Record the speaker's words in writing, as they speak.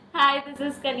Hi, this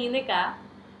is Kaninika.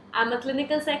 I'm a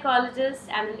clinical psychologist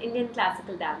and an Indian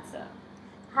classical dancer.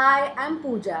 Hi, I'm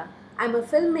Pooja. I'm a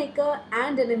filmmaker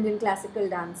and an Indian classical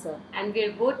dancer. And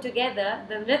we're both together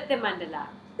the Nritya Mandala.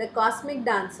 The Cosmic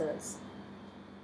Dancers.